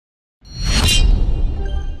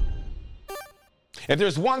If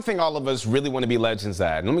there's one thing all of us really want to be legends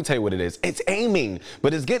at, let me tell you what it is. It's aiming.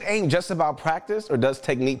 But is good aim just about practice, or does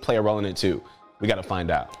technique play a role in it too? We got to find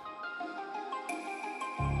out.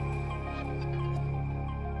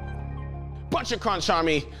 Bunch of Crunch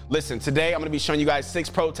Army. Listen, today I'm going to be showing you guys 6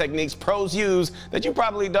 pro techniques pros use that you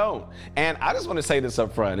probably don't. And I just want to say this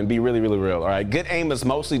up front and be really, really real. All right, good aim is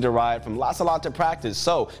mostly derived from lots of practice.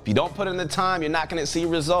 So if you don't put in the time, you're not going to see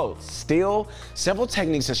results. Still, several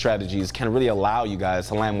techniques and strategies can really allow you guys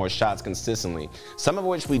to land more shots consistently, some of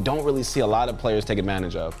which we don't really see a lot of players take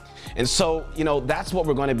advantage of. And so, that's what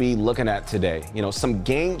we're going to be looking at today. Some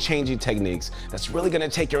game-changing techniques that's really going to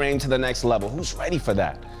take your aim to the next level. Who's ready for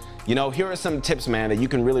that? Here are some tips, man, that you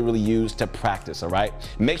can really use to practice, all right?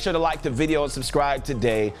 Make sure to like the video and subscribe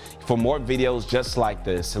today for more videos just like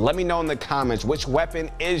this. And let me know in the comments which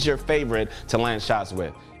weapon is your favorite to land shots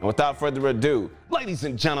with. And without further ado, ladies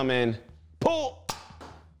and gentlemen, pull.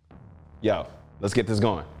 Yo, let's get this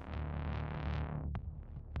going.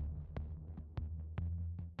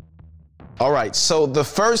 All right, so the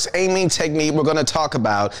first aiming technique we're gonna talk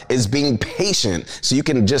about is being patient so you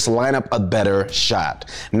can just line up a better shot.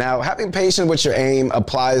 Now, having patience with your aim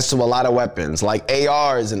applies to a lot of weapons like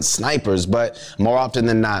ARs and snipers, but more often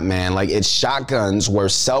than not, man, it's shotguns where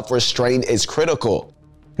self-restraint is critical.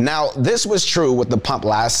 Now, this was true with the pump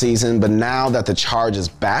last season, but now that the charge is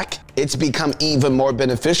back, it's become even more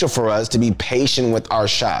beneficial for us to be patient with our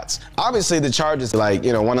shots. Obviously, the charge is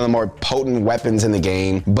one of the more potent weapons in the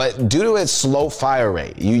game, but due to its slow fire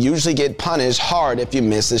rate, you usually get punished hard if you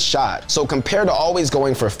miss a shot. So compared to always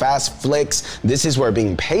going for fast flicks, this is where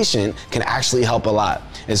being patient can actually help a lot,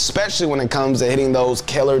 especially when it comes to hitting those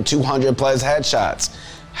killer 200+ headshots.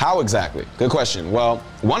 How exactly? Good question. Well,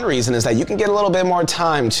 one reason is that you can get a little bit more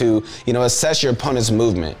time to, assess your opponent's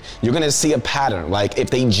movement. You're going to see a pattern, like if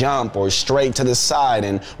they jump or straight to the side.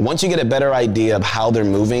 And once you get a better idea of how they're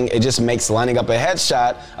moving, it just makes lining up a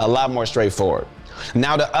headshot a lot more straightforward.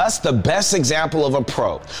 Now, to us, the best example of a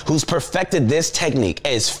pro who's perfected this technique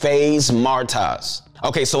is FaZe Martaz.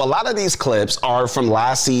 Okay, so a lot of these clips are from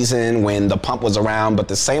last season when the pump was around, but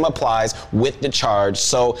the same applies with the charge.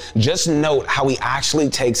 So just note how he actually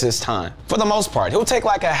takes his time. For the most part, he'll take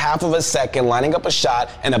like a half of a second lining up a shot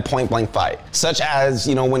in a point-blank fight, such as,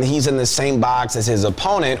 when he's in the same box as his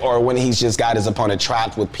opponent or when he's just got his opponent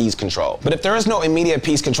trapped with piece control. But if there is no immediate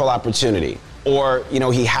piece control opportunity, or,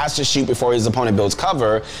 he has to shoot before his opponent builds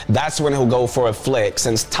cover, that's when he'll go for a flick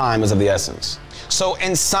since time is of the essence. So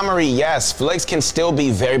in summary, yes, flicks can still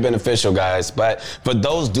be very beneficial, guys, but for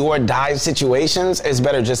those do or die situations, it's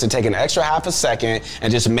better just to take an extra half a second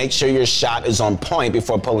and just make sure your shot is on point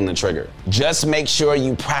before pulling the trigger. Just make sure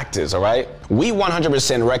you practice, all right? We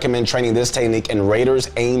 100% recommend training this technique in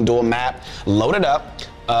Raiders Aim Duel map. Load it up,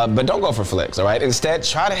 but don't go for flicks, all right? Instead,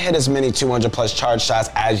 try to hit as many 200+ charge shots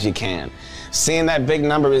as you can. Seeing that big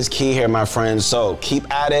number is key here, my friends, so keep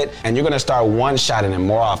at it, and you're gonna start one-shotting it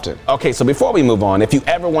more often. Okay, so before we move on, if you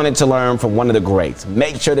ever wanted to learn from one of the greats,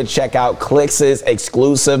 make sure to check out Clix's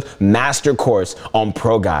exclusive master course on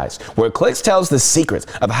ProGuides, where Clix tells the secrets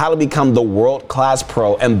of how to become the world-class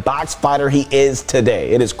pro and box fighter he is today.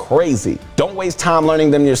 It is crazy. Don't waste time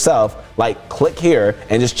learning them yourself. Click here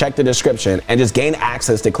and just check the description and just gain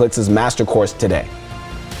access to Clix's master course today.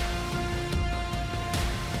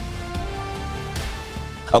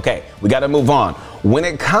 Okay, we gotta move on. When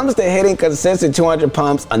it comes to hitting consistent 200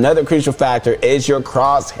 pumps, another crucial factor is your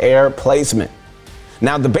crosshair placement.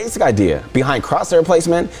 Now, the basic idea behind crosshair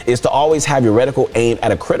placement is to always have your reticle aimed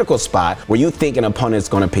at a critical spot where you think an opponent's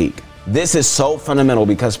gonna peek. This is so fundamental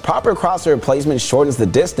because proper crosshair placement shortens the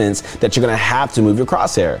distance that you're gonna have to move your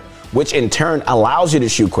crosshair, which in turn allows you to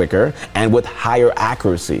shoot quicker and with higher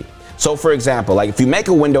accuracy. So for example, if you make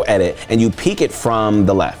a window edit and you peek it from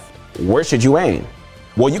the left, where should you aim?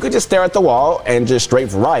 Well, you could just stare at the wall and just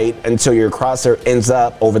strafe right until your crosshair ends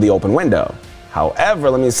up over the open window. However,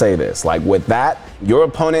 let me say this, with that, your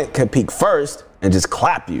opponent could peek first and just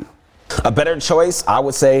clap you. A better choice, I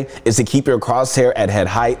would say, is to keep your crosshair at head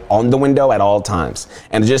height on the window at all times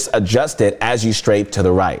and just adjust it as you strafe to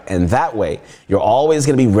the right. And that way, you're always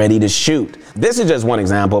gonna be ready to shoot. This is just one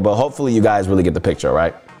example, but hopefully you guys really get the picture,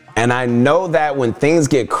 right? And I know that when things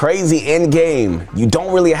get crazy in game, you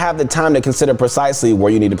don't really have the time to consider precisely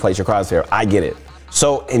where you need to place your crosshair. I get it.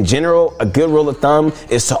 So in general, a good rule of thumb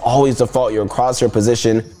is to always default your crosshair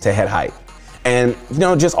position to head height. And,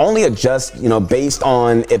 just only adjust, based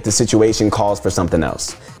on if the situation calls for something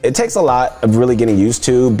else. It takes a lot of really getting used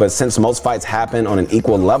to, but since most fights happen on an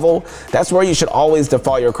equal level, that's where you should always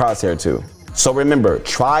default your crosshair to. So remember,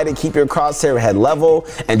 try to keep your crosshair head level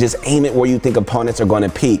and just aim it where you think opponents are going to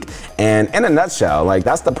peek. And in a nutshell, like,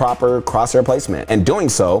 that's the proper crosshair placement. And doing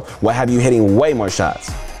so will have you hitting way more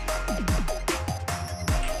shots.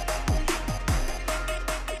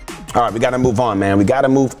 All right, we gotta move on, man. We gotta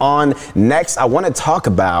move on. Next, I wanna talk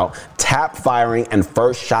about tap firing and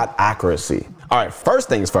first shot accuracy. All right, first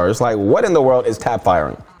things first, like, what in the world is tap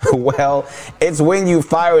firing? Well, it's when you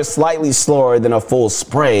fire slightly slower than a full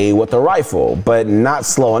spray with a rifle, but not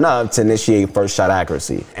slow enough to initiate first shot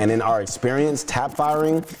accuracy. And in our experience, tap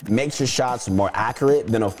firing makes your shots more accurate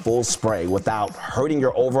than a full spray without hurting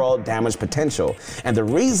your overall damage potential. And the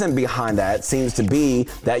reason behind that seems to be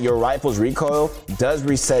that your rifle's recoil does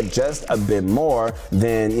reset just a bit more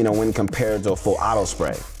than, when compared to a full auto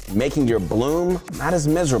spray, making your bloom not as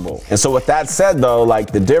miserable. And so with that said though,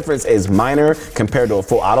 like, the difference is minor compared to a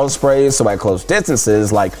full auto spray. So at close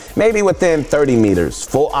distances, like maybe within 30 meters,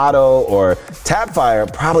 full auto or tap fire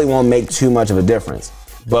probably won't make too much of a difference.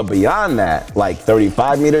 But beyond that, like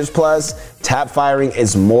 35 meters plus, tap firing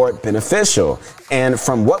is more beneficial. And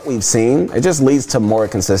from what we've seen, it just leads to more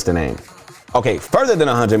consistent aim. Okay, further than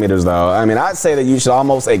 100 meters though, I'd say that you should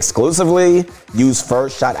almost exclusively use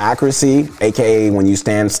first shot accuracy, aka when you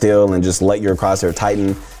stand still and just let your crosshair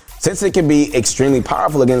tighten, since it can be extremely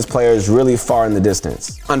powerful against players really far in the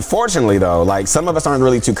distance. Unfortunately though, like, some of us aren't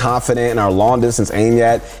really too confident in our long distance aim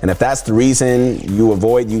yet, and if that's the reason you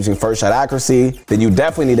avoid using first shot accuracy, then you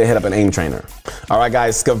definitely need to hit up an aim trainer. All right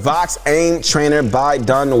guys, Skavox Aim Trainer by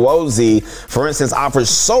Dunwozy, for instance, offers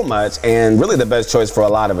so much and really the best choice for a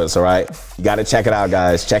lot of us, all right? You gotta check it out,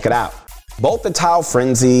 guys, check it out. Both the Tile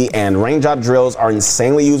Frenzy and Raindrop drills are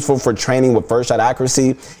insanely useful for training with first shot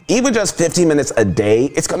accuracy. Even just 15 minutes a day,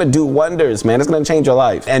 it's gonna do wonders, man. It's gonna change your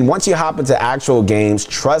life. And once you hop into actual games,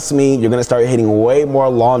 trust me, you're gonna start hitting way more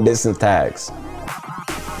long distance tags.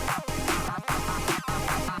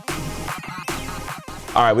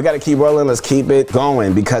 All right, we gotta keep rolling, let's keep it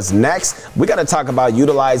going, because next we gotta talk about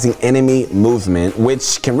utilizing enemy movement,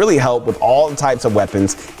 which can really help with all types of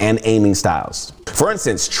weapons and aiming styles. For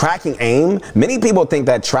instance, tracking aim. Many people think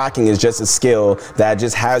that tracking is just a skill that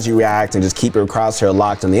just has you react and just keep your crosshair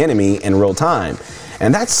locked on the enemy in real time.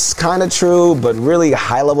 And that's kind of true, but really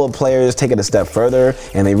high-level players take it a step further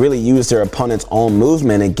and they really use their opponent's own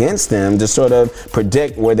movement against them to sort of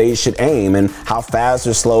predict where they should aim and how fast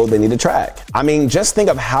or slow they need to track. Just think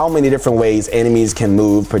of how many different ways enemies can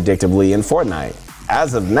move predictably in Fortnite.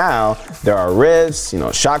 As of now, there are rifts,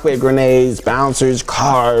 shockwave grenades, bouncers,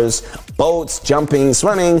 cars, boats, jumping,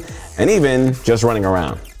 swimming, and even just running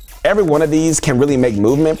around. Every one of these can really make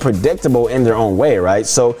movement predictable in their own way, right?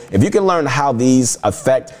 So if you can learn how these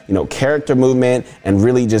affect, character movement and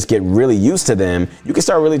really just get really used to them, you can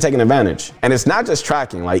start really taking advantage. And it's not just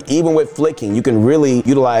tracking, like even with flicking, you can really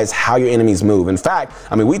utilize how your enemies move. In fact,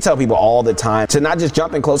 we tell people all the time to not just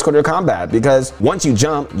jump in close quarter combat, because once you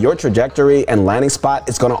jump, your trajectory and landing spot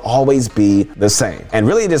is gonna always be the same. And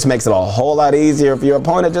really it just makes it a whole lot easier for your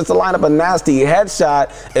opponent just to line up a nasty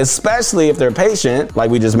headshot, especially if they're patient,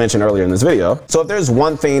 like we just mentioned earlier in this video. So if there's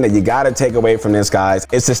one thing that you gotta take away from this, guys,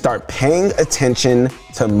 is to start paying attention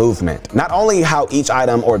to movement. Not only how each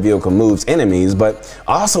item or vehicle moves enemies, but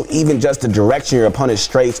also even just the direction your opponent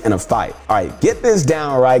strays in a fight. All right, get this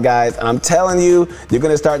down, right, guys? And I'm telling you, you're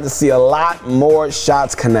gonna start to see a lot more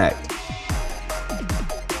shots connect.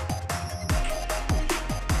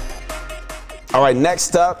 All right,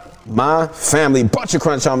 next up, my family. Bunch of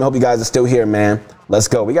crunch on me. Hope you guys are still here, man. Let's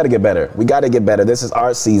go. We got to get better. We got to get better. This is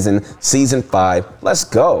our season 5. Let's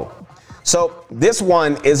go. So this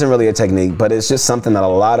one isn't really a technique, but it's just something that a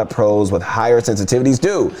lot of pros with higher sensitivities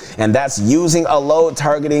do, and that's using a low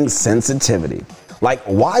targeting sensitivity. Like,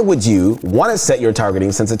 why would you want to set your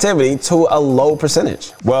targeting sensitivity to a low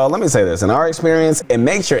percentage? Well, let me say this. In our experience, it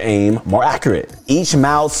makes your aim more accurate. Each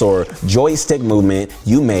mouse or joystick movement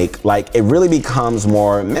you make, it really becomes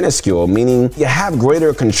more minuscule, meaning you have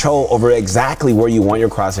greater control over exactly where you want your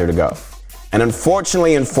crosshair to go. And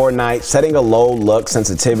unfortunately in Fortnite, setting a low look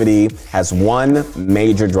sensitivity has one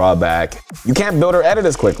major drawback. You can't build or edit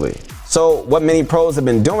as quickly. So what many pros have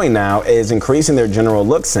been doing now is increasing their general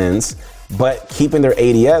look sense, but keeping their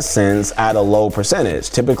ADS sense at a low percentage,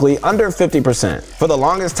 typically under 50%. For the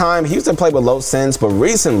longest time, he used to play with low sense, but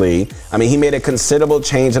recently, he made a considerable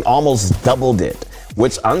change and almost doubled it,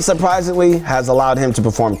 which unsurprisingly has allowed him to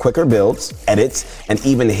perform quicker builds, edits, and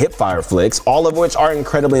even hip fire flicks, all of which are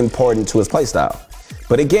incredibly important to his playstyle.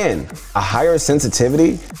 But again, a higher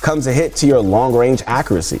sensitivity comes a hit to your long-range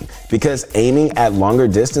accuracy because aiming at longer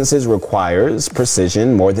distances requires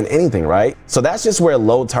precision more than anything, right? So that's just where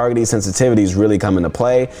low targeting sensitivities really come into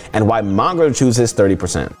play and why Mongo chooses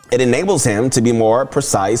 30%. It enables him to be more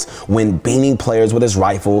precise when beaming players with his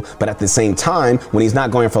rifle, but at the same time, when he's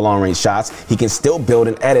not going for long-range shots, he can still build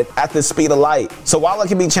and edit at the speed of light. So while it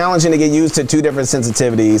can be challenging to get used to two different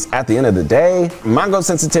sensitivities, at the end of the day, Mongo's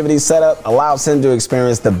sensitivity setup allows him to experience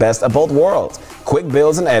the best of both worlds, quick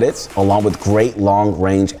builds and edits, along with great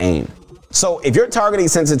long-range aim. So if your targeting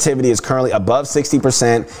sensitivity is currently above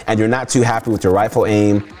 60% and you're not too happy with your rifle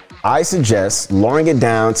aim, I suggest lowering it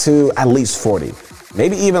down to at least 40,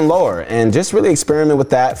 maybe even lower, and just really experiment with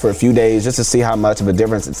that for a few days just to see how much of a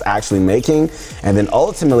difference it's actually making. And then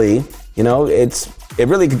ultimately, you know, it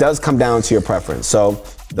really does come down to your preference. So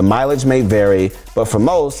the mileage may vary, but for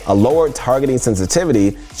most, a lower targeting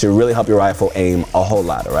sensitivity should really help your rifle aim a whole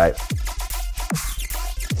lot, all right?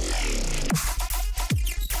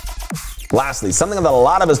 Lastly, something that a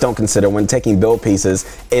lot of us don't consider when taking build pieces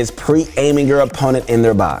is pre-aiming your opponent in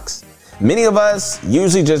their box. Many of us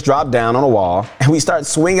usually just drop down on a wall and we start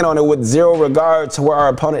swinging on it with zero regard to where our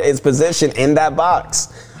opponent is positioned in that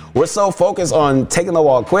box. We're so focused on taking the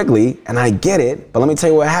wall quickly, and I get it, but let me tell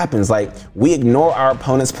you what happens. Like, we ignore our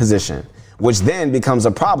opponent's position, which then becomes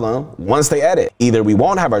a problem once they edit. Either we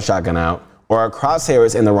won't have our shotgun out, or our crosshair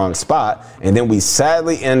is in the wrong spot, and then we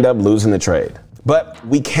sadly end up losing the trade. But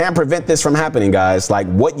we can prevent this from happening, guys. Like,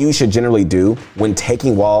 what you should generally do when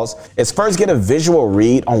taking walls is first get a visual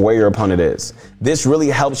read on where your opponent is. This really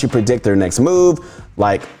helps you predict their next move,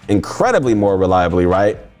 like incredibly more reliably,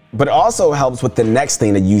 right? But it also helps with the next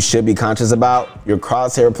thing that you should be conscious about, your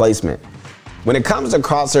crosshair placement. When it comes to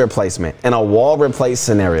crosshair placement in a wall replace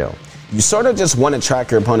scenario, you sort of just want to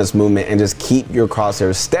track your opponent's movement and just keep your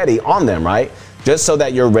crosshairs steady on them, right? Just so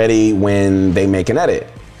that you're ready when they make an edit.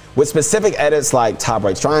 With specific edits like top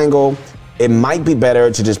right triangle, it might be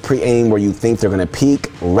better to just pre-aim where you think they're going to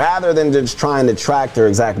peak rather than just trying to track their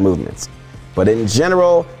exact movements. But in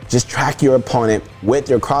general, just track your opponent with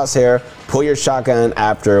your crosshair, pull your shotgun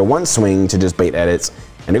after one swing to just bait edits,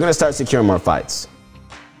 and you're gonna start securing more fights.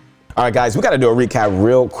 All right, guys, we gotta do a recap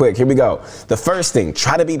real quick. Here we go. The first thing,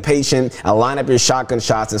 try to be patient and line up your shotgun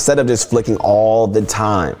shots instead of just flicking all the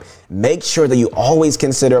time. Make sure that you always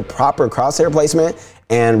consider proper crosshair placement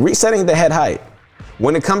and resetting the head height.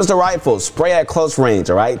 When it comes to rifles, spray at close range,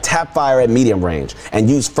 all right? Tap fire at medium range and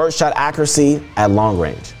use first shot accuracy at long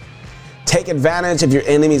range. Take advantage of your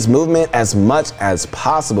enemy's movement as much as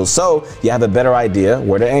possible so you have a better idea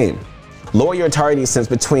where to aim. Lower your targeting sense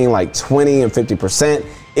between like 20 and 50%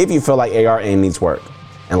 if you feel like AR aim needs work.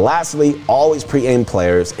 And lastly, always pre-aim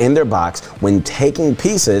players in their box when taking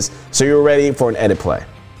pieces so you're ready for an edit play.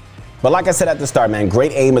 But like I said at the start, man,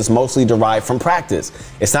 great aim is mostly derived from practice.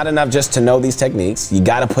 It's not enough just to know these techniques. You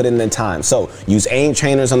gotta put in the time. So use aim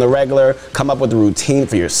trainers on the regular, come up with a routine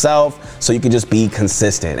for yourself so you can just be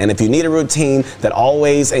consistent. And if you need a routine that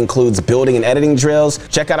always includes building and editing drills,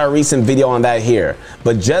 check out our recent video on that here.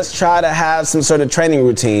 But just try to have some sort of training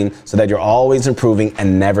routine so that you're always improving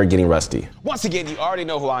and never getting rusty. Once again, you already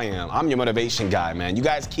know who I am. I'm your motivation guy, man. You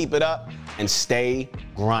guys keep it up and stay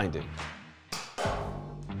grinding.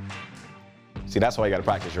 See, that's why you gotta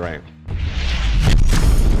practice your aim.